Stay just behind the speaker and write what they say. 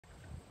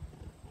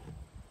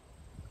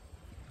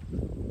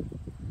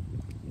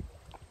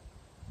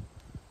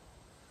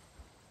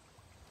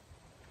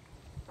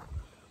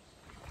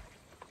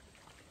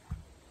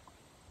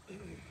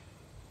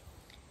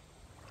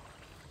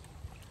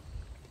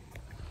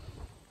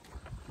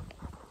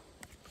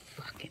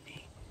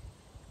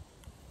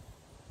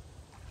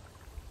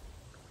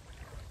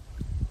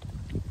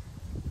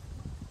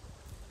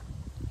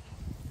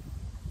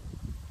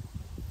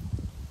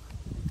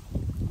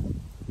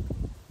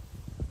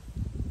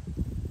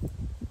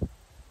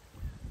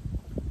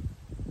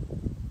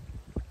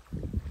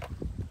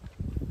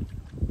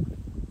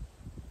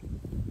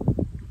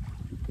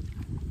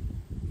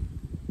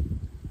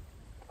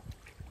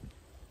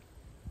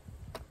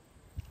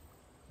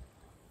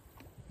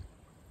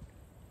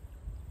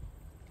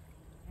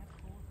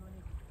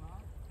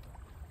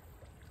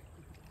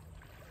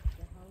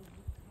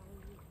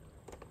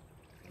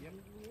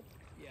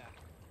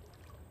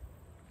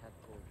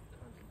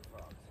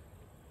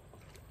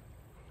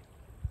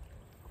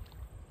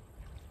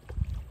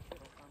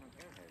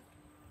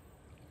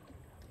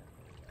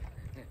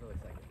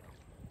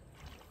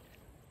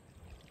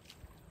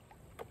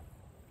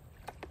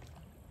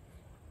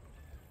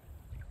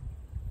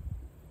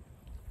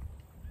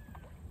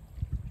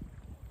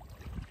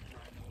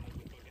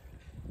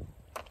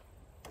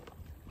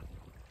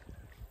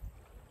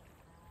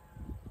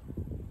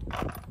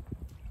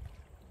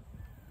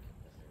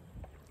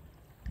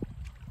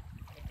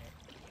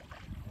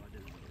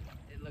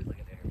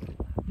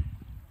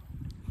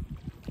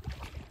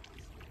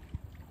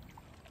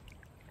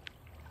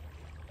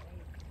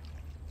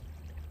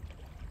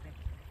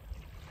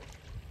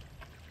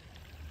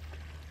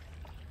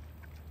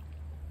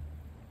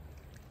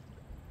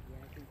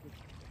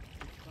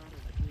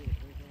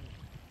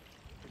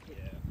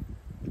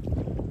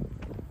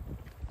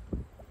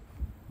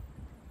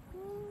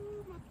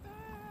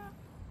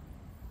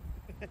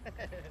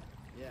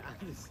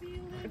I'm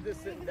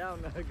just sitting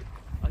down.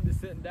 I'm just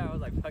sitting down. I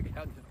was like, fuck it,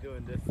 I'm just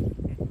doing this.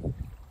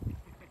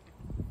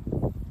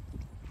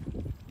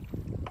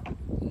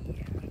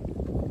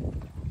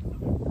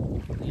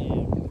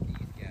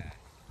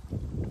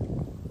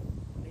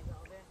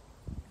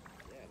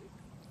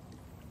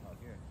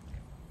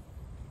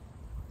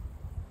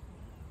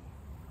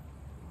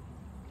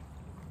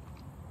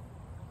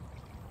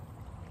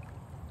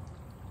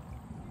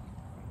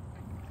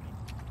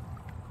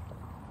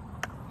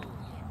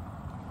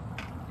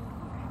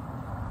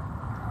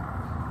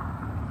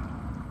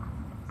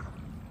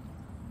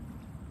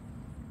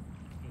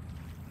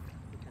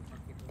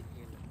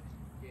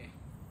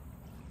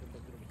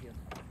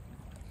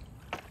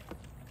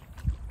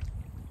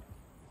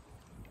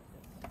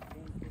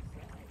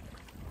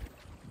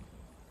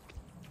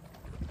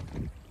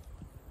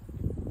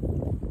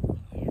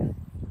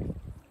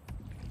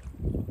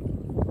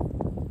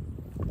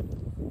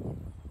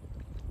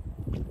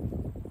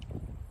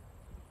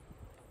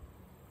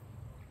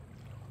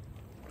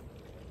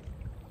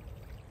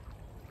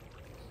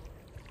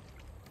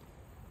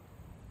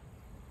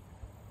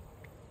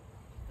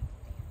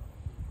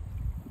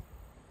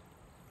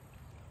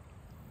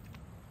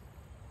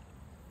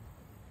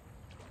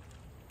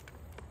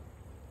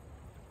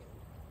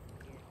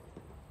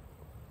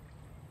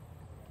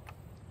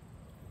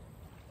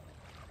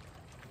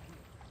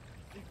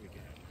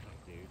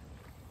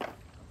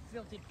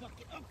 Filthy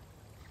bucket. Oh.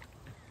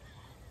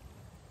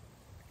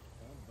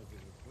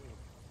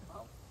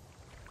 Well,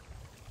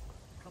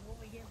 come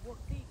over here and work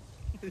these.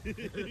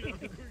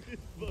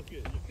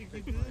 Bucket. You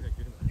think you good?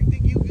 You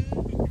think you good?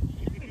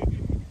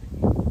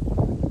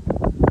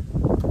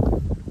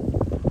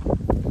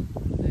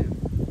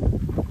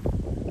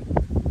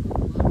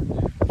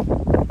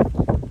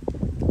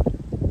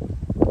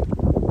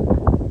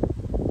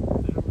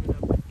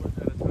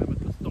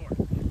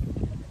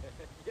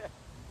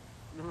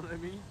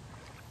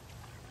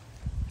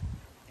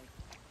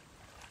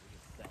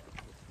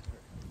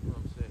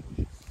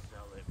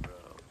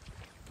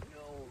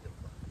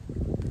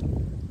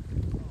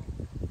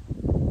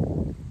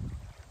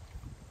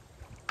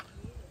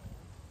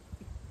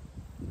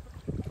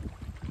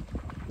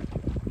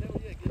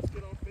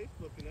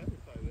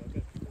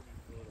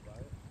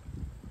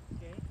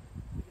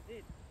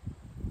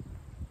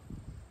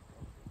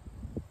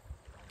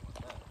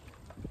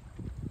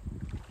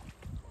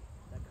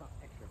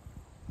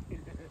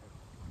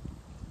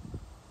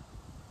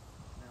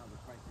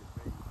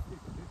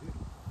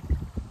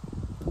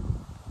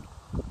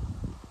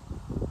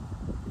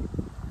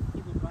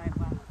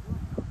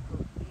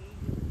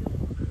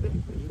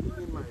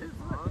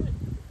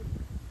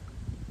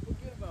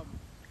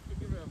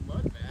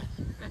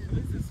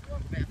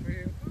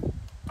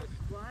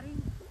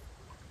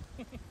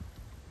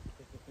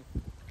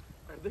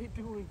 They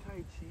doing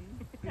Tai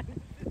Chi?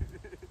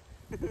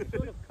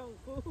 Go to Kung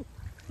Fu.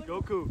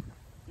 Goku,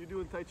 you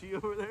doing Tai Chi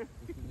over there?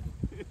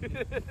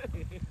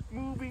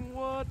 Moving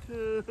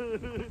water.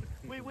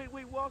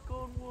 Wait, walk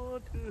on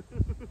water. Is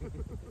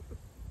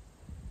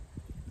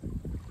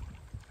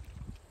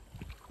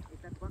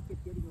that bucket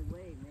getting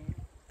away, man?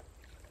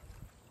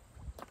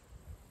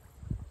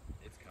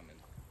 It's coming.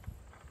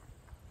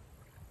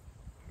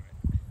 Alright.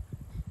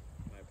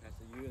 I pass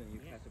it you and then you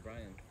pass it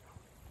Brian.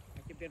 I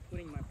keep been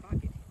putting in my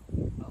pocket.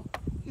 Oh.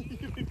 In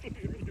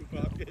your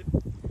pocket.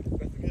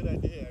 That's a good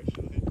idea,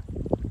 actually.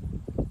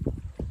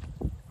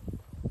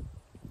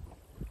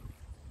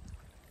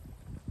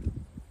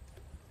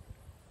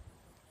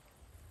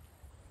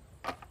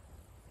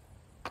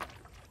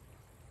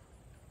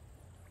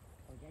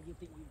 Oh yeah, you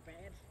think you're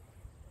bad?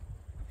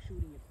 I'm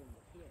shooting it from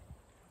here.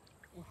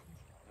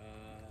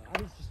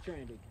 I was just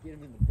trying to get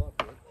him in the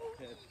bucket.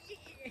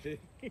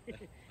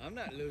 I'm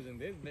not losing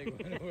this big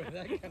one over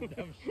that kind of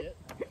dumb shit.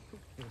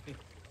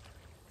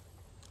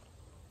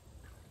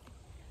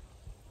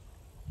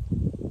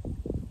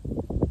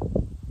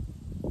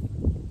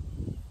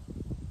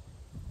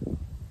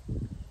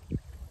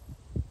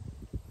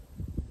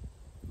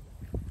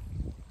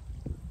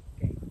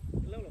 Okay,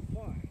 a little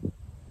far.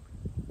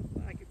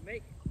 But I could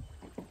make it.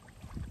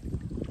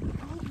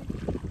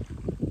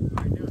 I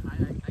do.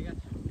 I got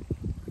you.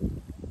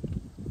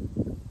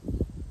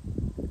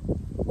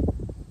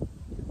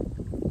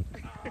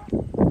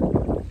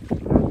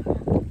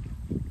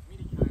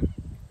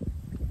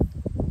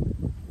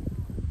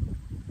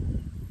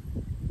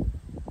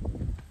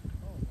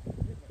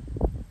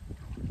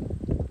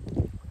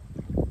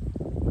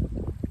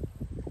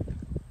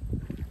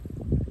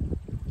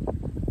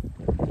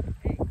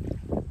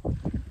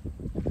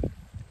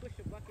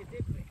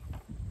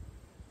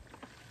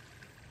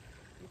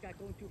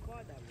 Going too far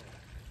that way.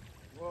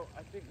 Well,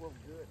 I think we're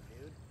good,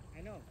 dude.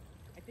 I know.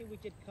 I think we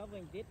should cover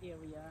in this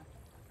area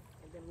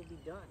and then we'll be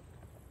done.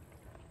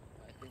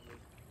 I think we're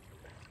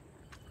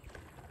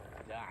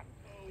done.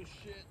 Oh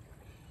shit.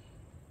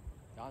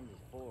 Don's is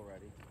full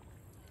already.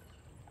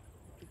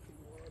 Get some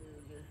water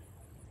in there.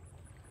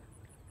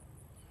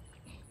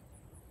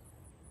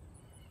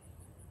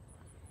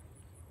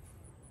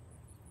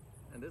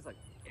 And there's like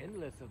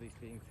endless of these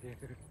things here.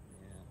 Yeah.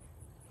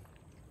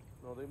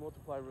 No, they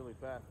multiply really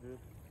fast, dude.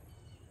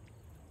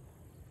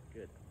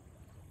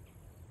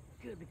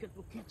 Good, because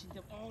we're catching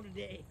them all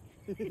today.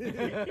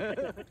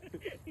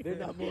 They're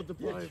not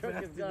multiplying truck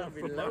fast is gonna enough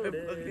be for 5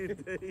 loaded.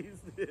 fucking days.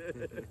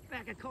 In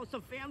fact, I called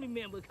some family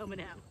member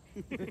coming out.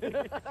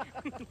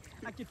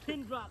 I could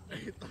pin drop them.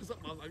 Tapos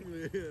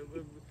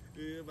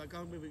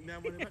bakang may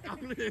bigna mo na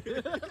bakang.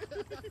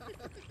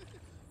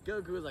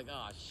 Goku was like,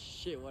 oh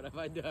shit, what have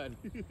I done?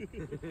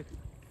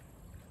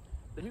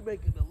 They're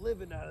making a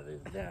living out of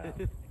this now.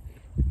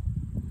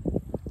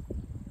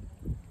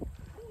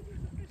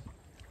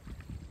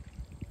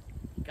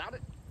 Got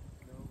it?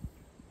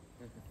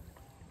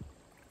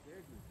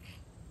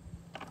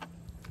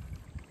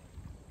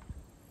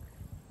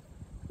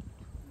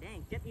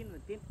 Dang, get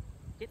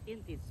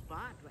in this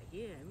spot right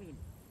here. I mean,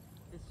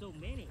 there's so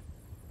many.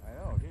 I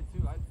know, here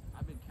too.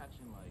 I've been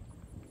catching like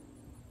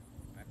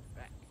back to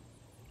back.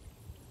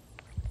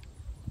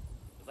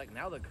 It's like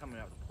now they're coming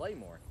out to play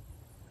more.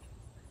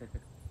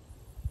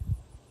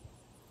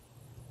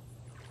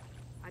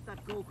 I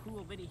thought Goku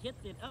already hit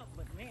it up,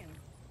 but man.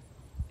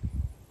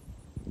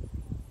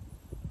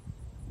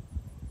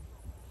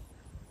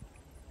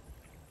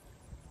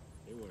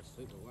 They were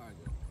asleep a while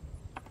ago.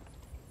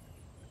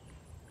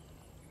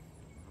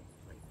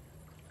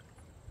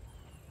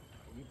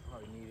 You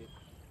probably need it,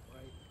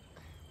 right?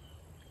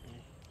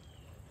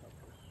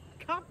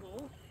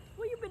 Couple?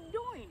 What you been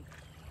doing?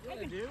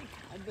 Yeah, dude.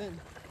 I've been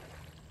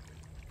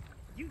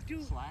You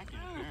do. Slacking,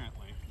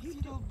 apparently. You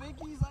see those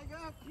biggies I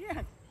got?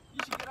 Yeah, You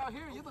should get out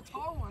here. You're the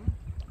tall one.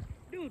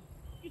 dude.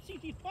 You see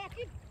these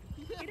pockets?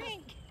 It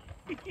ain't.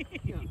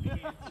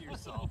 To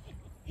yourself.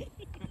 It's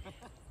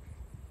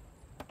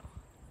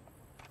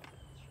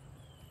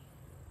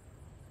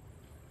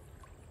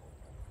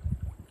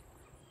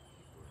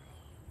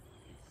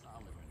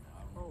solid right now. I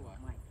don't know Oh why.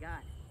 my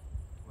God.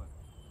 What?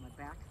 My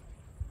back.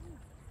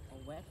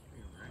 All wet.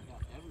 I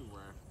got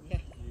everywhere. Yeah.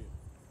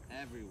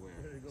 Everywhere.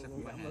 Except for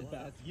my head.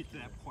 About to get to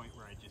that point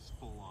where I just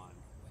full on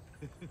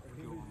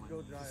go on my Go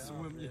knees. dry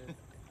Swim, off, yeah.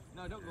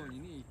 No, don't go on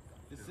your knee.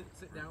 Just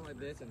sit down like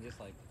this and just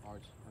like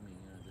arch. I mean,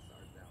 just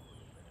arch down a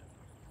little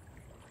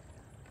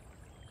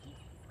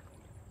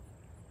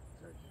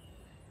bit.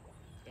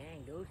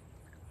 Dang, dude.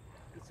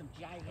 Get some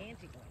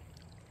gigantic one.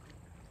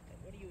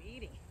 What are you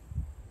eating?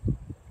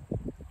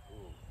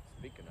 Ooh,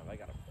 speaking of, I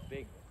got a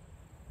big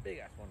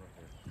ass one right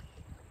here.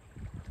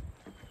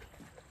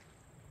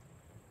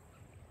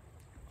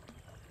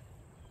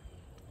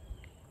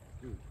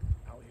 Dude,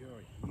 out here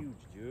are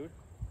huge, dude.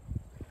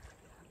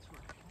 That's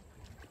what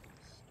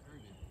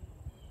started.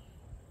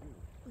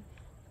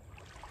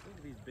 Look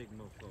at these big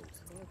mofos.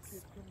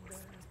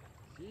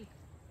 See?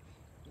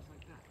 Just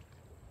like that.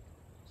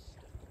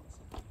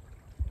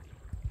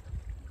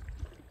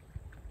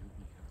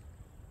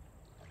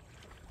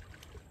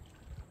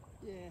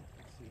 Yeah,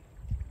 let's see.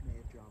 May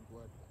have drawn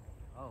blood.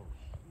 Oh,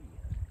 shit.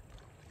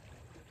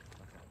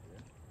 That's not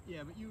good.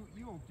 Yeah, but you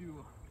don't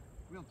do,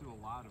 we don't do a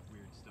lot of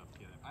weird stuff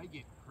together. I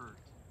get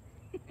hurt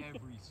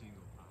every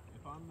single time.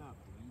 If I'm not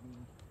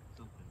bleeding,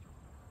 something's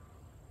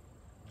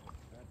wrong.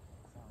 That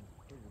sounds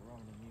pretty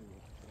wrong to me.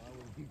 Why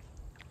would you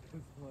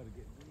just want to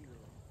get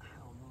bleeding? I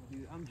don't know,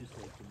 dude. I'm just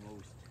like the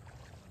most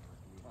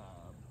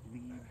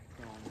bleed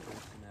prone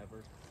person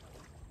ever.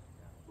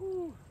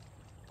 Ooh.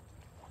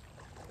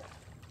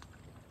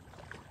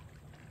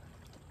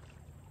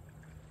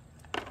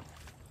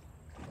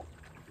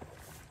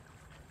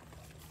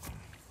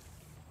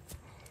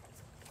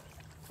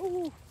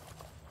 Ooh.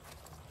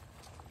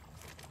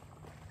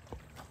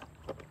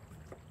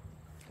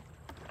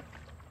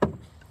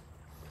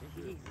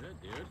 Good,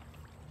 dude.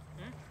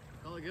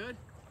 Call it good?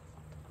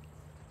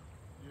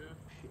 Yeah.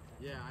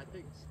 Yeah, I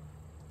think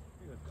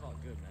let's call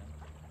it good, man.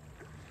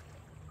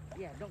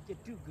 Yeah, don't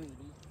get too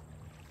greedy.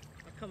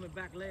 I'm coming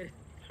back later.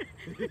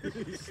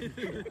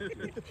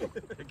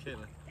 Okay,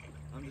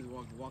 I'm just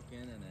walk in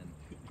and then.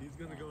 He's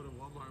gonna go to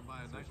Walmart and buy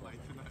a nightlight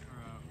tonight,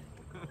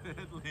 or a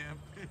headlamp.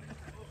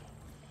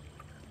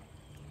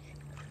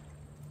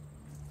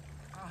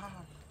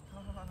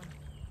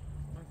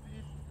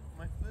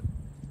 My foot.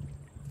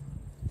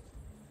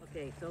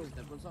 Okay, so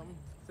Step on something?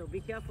 be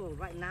careful.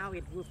 Right now,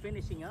 we're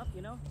finishing up.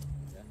 You know.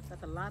 Yeah.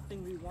 That's the last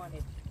thing we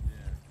wanted.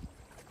 Yeah.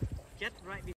 Just right